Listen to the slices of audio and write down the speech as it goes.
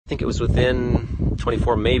think it was within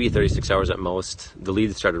 24, maybe 36 hours at most, the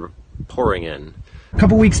leads started pouring in. A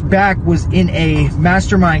couple weeks back was in a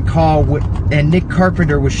mastermind call and Nick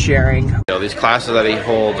Carpenter was sharing. You know, these classes that he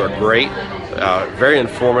holds are great, very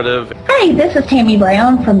informative. Hey, this is Tammy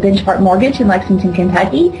Brown from Benchmark Mortgage in Lexington,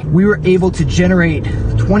 Kentucky. We were able to generate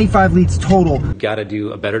 25 leads total. You've got to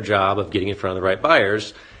do a better job of getting in front of the right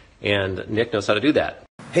buyers, and Nick knows how to do that.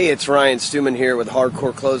 Hey, it's Ryan Stuman here with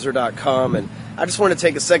HardcoreCloser.com, and I just want to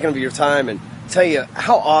take a second of your time and tell you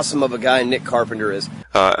how awesome of a guy Nick Carpenter is.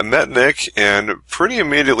 I met Nick and pretty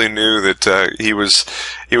immediately knew that he was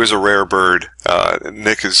a rare bird.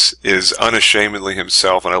 Nick is unashamedly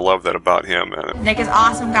himself, and I love that about him. Nick is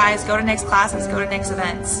awesome, guys. Go to Nick's classes, go to Nick's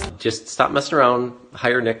events. Just stop messing around.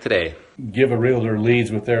 Hire Nick today. Give a realtor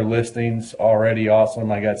leads with their listings. Already awesome.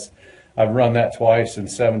 I've run that twice and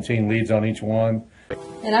 17 leads on each one.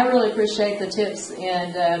 And I really appreciate the tips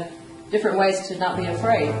and different ways to not be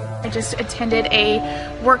afraid. I just attended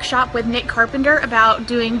a workshop with Nick Carpenter about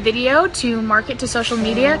doing video to market to social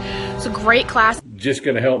media. It's a great class. Just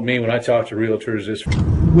going to help me when I talk to realtors.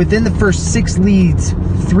 Within the first 6 leads,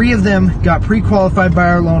 3 of them got pre-qualified by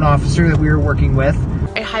our loan officer that we were working with.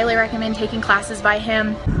 I highly recommend taking classes by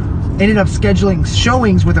him. Ended up scheduling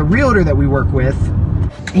showings with a realtor that we work with.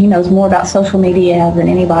 He knows more about social media than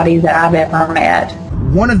anybody that I've ever met.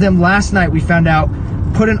 One of them last night, we found out,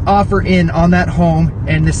 put an offer in on that home,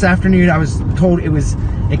 and this afternoon I was told it was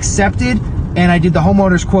accepted, and I did the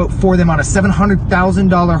homeowner's quote for them on a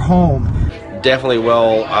 $700,000 home. Definitely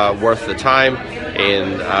well worth the time,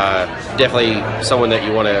 and definitely someone that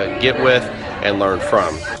you want to get with and learn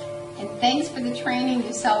from. And thanks for the training.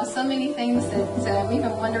 You solved so many things that we've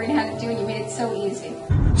been wondering how to do, and you made it so easy.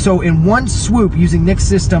 So in one swoop, using Nick's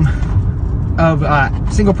system of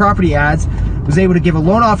single property ads, was able to give a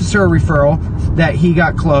loan officer a referral that he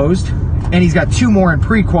got closed, and he's got 2 more in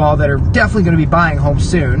pre-qual that are definitely going to be buying homes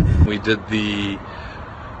soon. We did the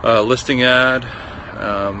listing ad,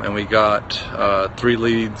 and we got 3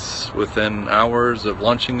 leads within hours of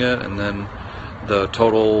launching it, and then the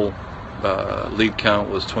total lead count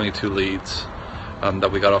was 22 leads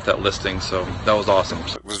that we got off that listing, so that was awesome.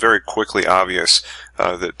 It was very quickly obvious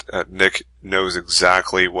that Nick knows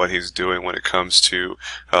exactly what he's doing when it comes to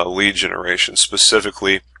lead generation,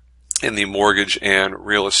 specifically in the mortgage and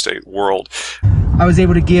real estate world. I was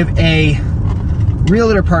able to give a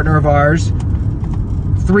realtor partner of ours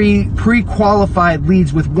 3 pre-qualified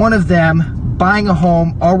leads, with one of them buying a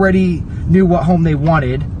home, already knew what home they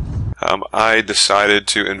wanted. I decided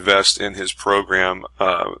to invest in his program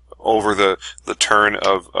over the turn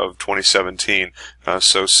of 2017.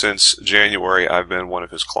 So since January, I've been one of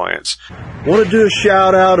his clients. Want to do a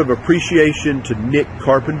shout out of appreciation to Nick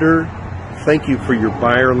Carpenter. Thank you for your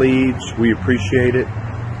buyer leads. We appreciate it.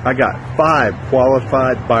 I got 5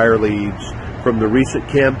 qualified buyer leads from the recent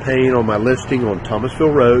campaign on my listing on Thomasville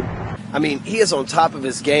Road. I mean, he is on top of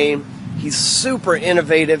his game. He's super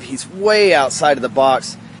innovative. He's way outside of the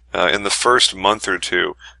box. In the first month or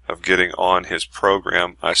 2 of getting on his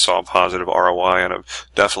program, I saw a positive ROI, and I've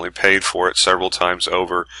definitely paid for it several times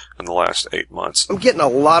over in the last 8 months. I'm getting a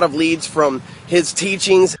lot of leads from his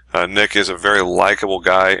teachings. Nick is a very likable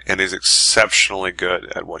guy, and he's exceptionally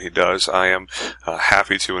good at what he does. I am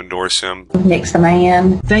happy to endorse him. Nick's the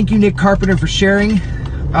man. Thank you, Nick Carpenter, for sharing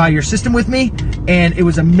your system with me, and it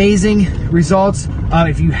was amazing results.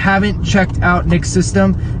 If you haven't checked out Nick's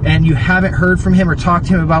system and you haven't heard from him or talked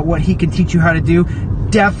to him about what he can teach you how to do,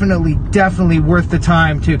 definitely worth the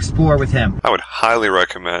time to explore with him. I would highly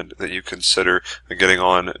recommend that you consider getting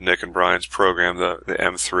on Nick and Brian's program, the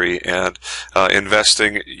M3, and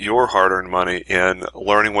investing your hard-earned money in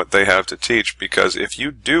learning what they have to teach, because if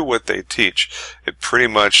you do what they teach, it pretty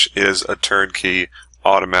much is a turnkey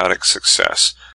automatic success.